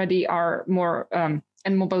already are more,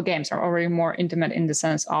 and mobile games are already more intimate in the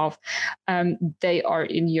sense of they are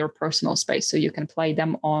in your personal space, so you can play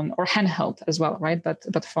them on, or handheld as well, right?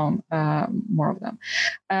 But phone, more of them.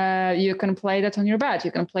 You can play that on your bed.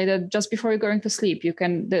 You can play that just before you're going to sleep. You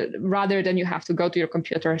can, rather than you have to go to your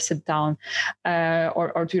computer, sit down,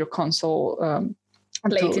 or to your console.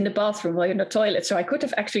 Late in the bathroom while you're in the toilet. So I could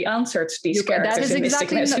have actually answered these characters. That is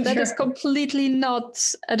exactly that is completely not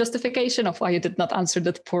a justification of why you did not answer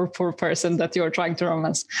that poor person that you're trying to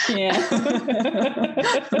romance. Yeah.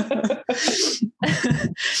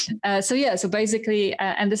 So basically,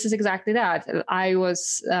 and this is exactly that. I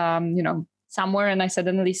was, somewhere, and I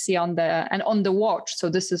suddenly see on the watch. So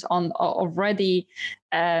this is on already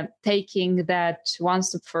taking that one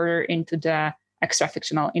step further into the extra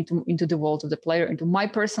fictional, into the world of the player, into my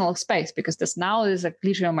personal space, because this now is like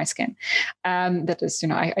literally on my skin. That is,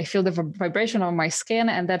 I feel the vibration on my skin,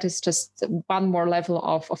 and that is just one more level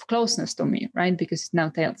of closeness to me, right? Because it's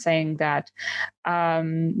now saying that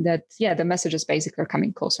the messages basically are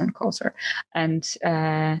coming closer and closer, and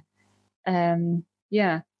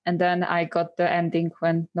then I got the ending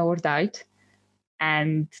when Noor died.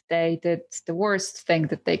 And they did the worst thing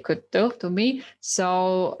that they could do to me.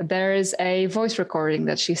 So there is a voice recording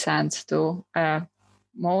that she sent to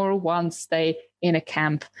Noor once they, in a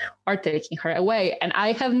camp, are taking her away. And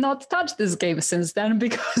I have not touched this game since then,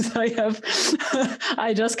 because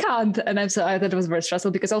I just can't. And I thought it was very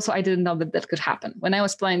stressful, because also I didn't know that could happen. When I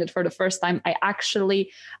was playing it for the first time, I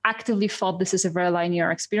actually actively thought this is a very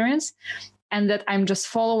linear experience, and that I'm just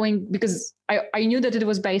following, because I knew that it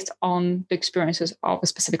was based on the experiences of a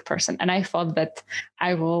specific person. And I thought that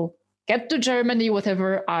I will get to Germany,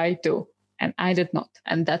 whatever I do. And I did not.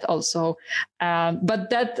 And that also, but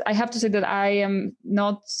that I have to say that I am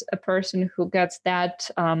not a person who gets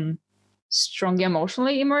that strongly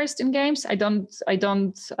emotionally immersed in games. I don't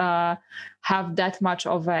have that much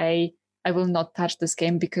of a, I will not touch this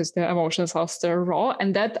game because the emotions are still raw.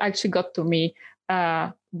 And that actually got to me,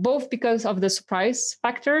 both because of the surprise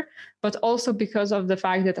factor, but also because of the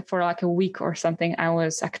fact that for like a week or something, I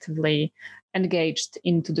was actively engaged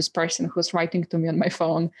into this person who's writing to me on my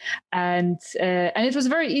phone. And it was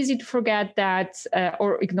very easy to forget that,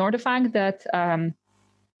 or ignore the fact that I'm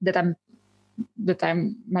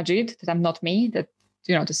Majid, that I'm not me, that,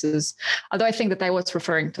 this is, although I think that I was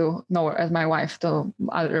referring to Noor as my wife to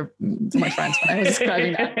my friends when I was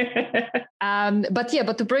describing that.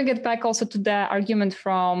 But to bring it back also to the argument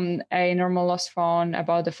from a normal lost phone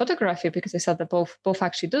about the photography, because I said that both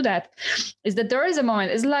actually do that, is that there is a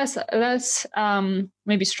moment, it's less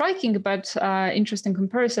maybe striking, but interesting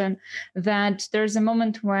comparison, that there's a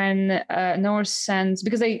moment when Noor sends,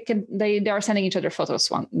 because they are sending each other photos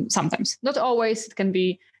sometimes, not always. It can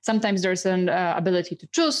be, sometimes there's an ability to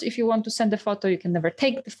choose if you want to send the photo. You can never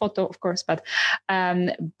take the photo, of course, but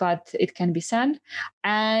it can be sent.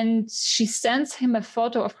 And she sends him a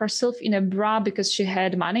photo of herself in a bra, because she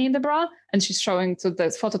had money in the bra, and she's showing, so the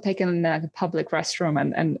photo taken in a public restroom,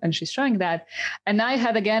 and she's showing that. And I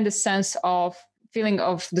had again this sense of feeling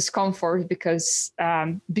of discomfort, because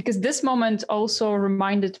this moment also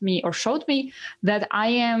reminded me, or showed me, that I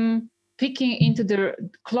am peeking into the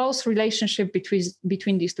close relationship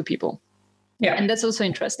between these two people. Yeah. And that's also an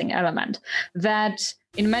interesting element, that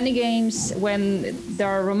in many games, when there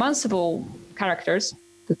are romanceable characters,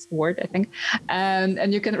 that's the word, I think,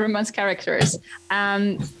 and you can romance characters,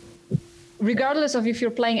 regardless of if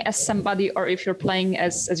you're playing as somebody or if you're playing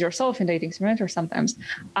as yourself in Dating Simulator sometimes,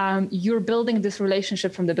 you're building this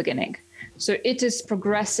relationship from the beginning. So it is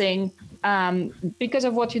progressing because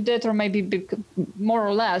of what you did, or maybe more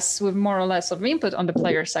or less of input on the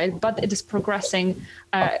player side, but it is progressing,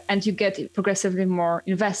 and you get progressively more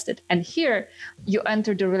invested. And here you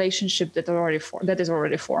enter the relationship that is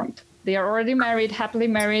already formed. They are already married, happily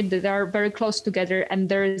married, they are very close together, and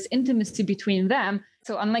there is intimacy between them.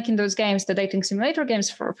 So unlike in those games, the Dating Simulator games,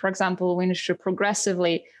 for example, when you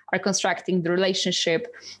progressively are constructing the relationship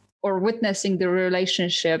or witnessing the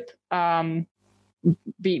relationship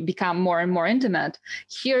become more and more intimate,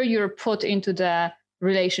 here you're put into the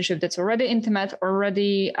relationship that's already intimate,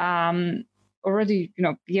 already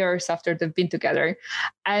years after they've been together,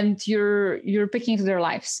 and you're picking into their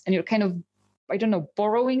lives, and you're kind of,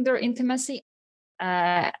 borrowing their intimacy.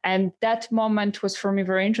 And that moment was for me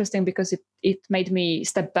very interesting, because it made me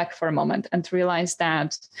step back for a moment and realize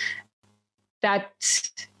that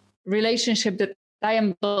relationship that I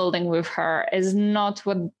am building with her is not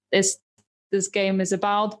what this game is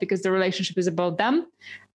about, because the relationship is about them.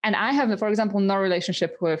 And I have, for example, no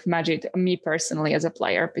relationship with Majid, me personally as a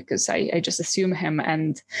player, because I just assume him,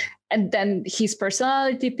 and then his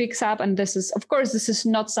personality picks up. And this is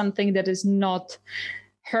not something that is not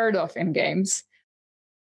heard of in games.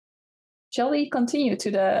 Shall we continue to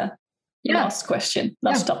the last question,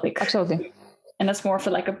 last topic? Absolutely. And that's more for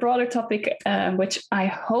like a broader topic, which I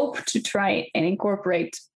hope to try and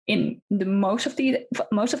incorporate in the most of the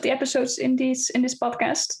episodes in this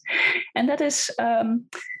podcast. And that is,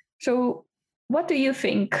 so what do you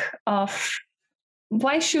think of,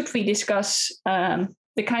 why should we discuss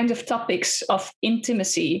the kind of topics of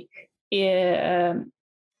intimacy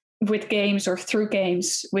with games or through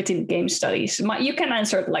games within game studies? You can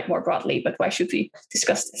answer it like more broadly, but why should we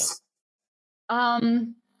discuss this?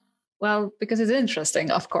 Well, because it's interesting,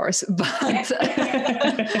 of course, but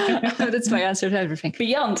that's my answer to everything.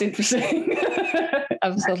 Beyond interesting.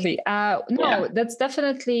 Absolutely. That's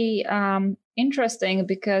definitely interesting,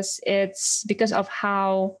 because it's because of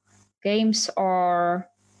how games are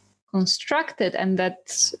constructed, and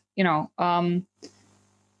that,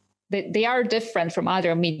 they are different from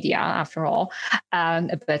other media, after all,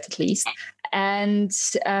 a bit at least. And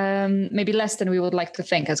maybe less than we would like to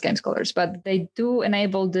think as game scholars, but they do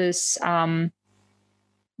enable this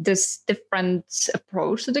this different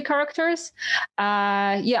approach to the characters.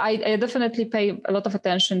 I definitely pay a lot of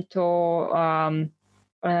attention to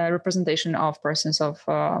representation of persons of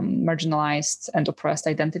marginalized and oppressed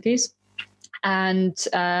identities, and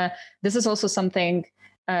this is also something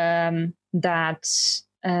that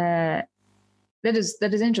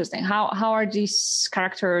is interesting. How are these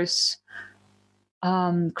characters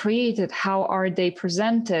created? How are they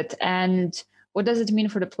presented? And what does it mean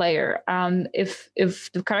for the player? If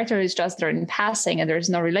the character is just there in passing and there's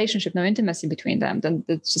no relationship, no intimacy between them, then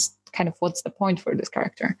that's just kind of, what's the point for this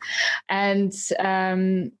character? And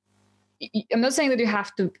I'm not saying that you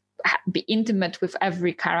have to be intimate with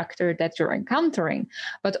every character that you're encountering,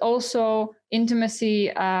 but also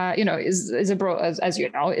intimacy, is a broad, as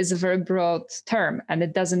you know, is a very broad term, and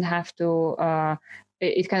it doesn't have to.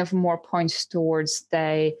 It kind of more points towards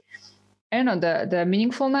the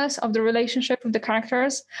meaningfulness of the relationship with the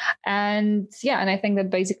characters, and I think that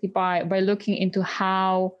basically by looking into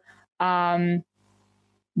how the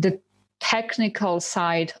technical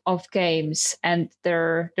side of games and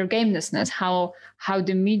their gameness, how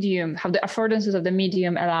the affordances of the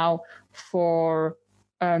medium allow for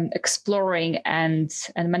exploring and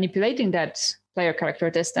manipulating that player character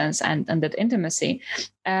distance and that intimacy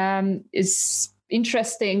is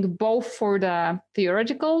interesting, both for the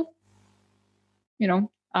theoretical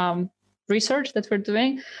research that we're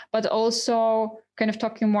doing, but also kind of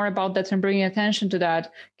talking more about that and bringing attention to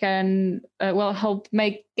that can help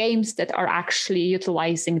make games that are actually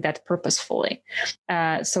utilizing that purposefully.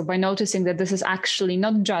 So by noticing that this is actually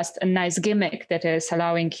not just a nice gimmick that is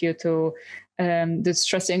allowing you to that's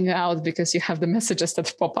stressing you out because you have the messages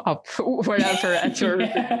that pop up wherever at your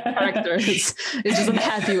character is just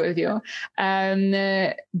unhappy with you.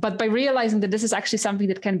 But by realizing that this is actually something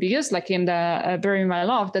that can be used, like in the Bury My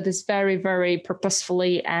Love, that is very, very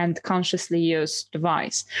purposefully and consciously used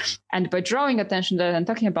device. And by drawing attention to that and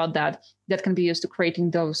talking about that, that can be used to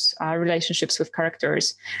creating those relationships with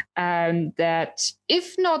characters that,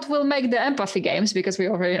 if not, will make the empathy games, because we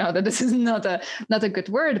already know that this is not a good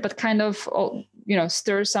word, but kind of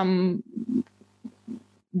stir some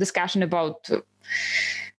discussion about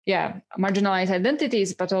marginalized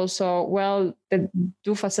identities, but also that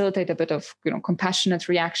do facilitate a bit of compassionate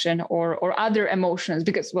reaction or other emotions,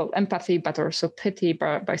 because empathy, but also pity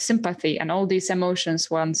by sympathy, and all these emotions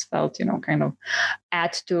once felt kind of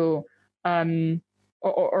add to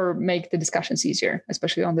or make the discussions easier,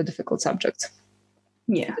 especially on the difficult subjects.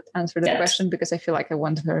 Yeah, answer that question, because I feel like I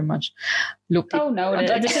want very much loopy. Oh no,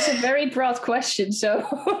 this is a very broad question, so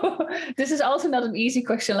this is also not an easy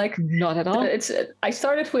question. Like, not at all. I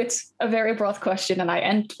started with a very broad question and I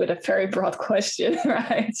end with a very broad question,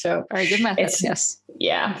 right? So very good method. Yes.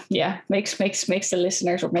 Yeah. Makes the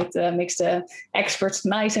listeners or makes the experts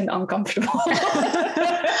nice and uncomfortable.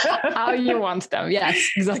 How you want them? Yes,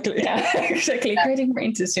 exactly. Yeah, exactly. Creating more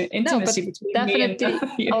intimacy between definitely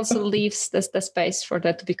me and also leaves the space for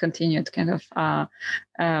that to be continued, kind of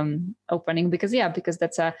opening, because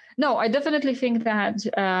that's I definitely think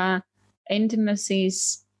that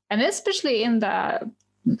intimacies, and especially in the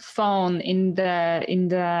phone, in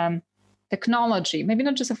the technology, maybe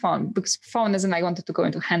not just a phone, because phone isn't, I wanted to go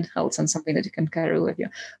into handhelds and something that you can carry with you,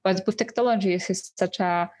 but with technology, it's such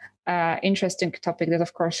a interesting topic that,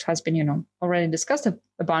 of course, has been, already discussed a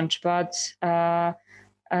bunch, but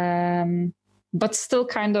still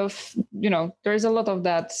kind of, there's a lot of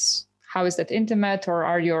that. How is that intimate, or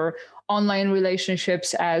are your online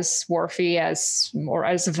relationships as worthy or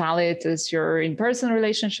as valid as your in-person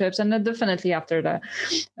relationships? And then definitely after the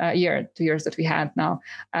 2 years that we had now,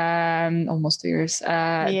 almost 2 years,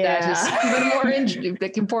 that is even more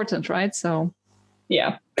important, right? So,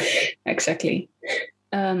 yeah, exactly.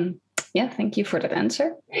 Thank you for that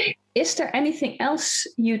answer. Is there anything else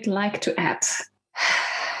you'd like to add?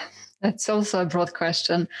 That's also a broad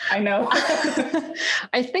question. I know.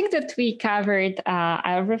 I think that we covered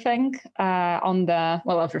everything on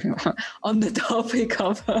the topic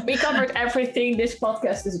of. We covered everything. This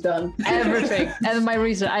podcast is done. Everything. And my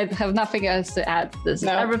reason, I have nothing else to add. This is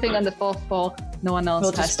everything on the fourth wall. No one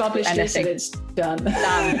else has to do anything. It's done.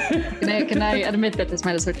 Can I admit that it's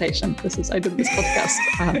my dissertation? I did this podcast.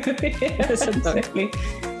 Exactly.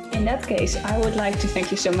 In that case, I would like to thank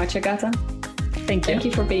you so much, Agatha. Thank you. Thank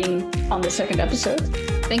you for being on the second episode.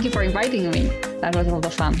 Thank you for inviting me. That was a lot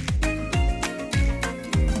of fun.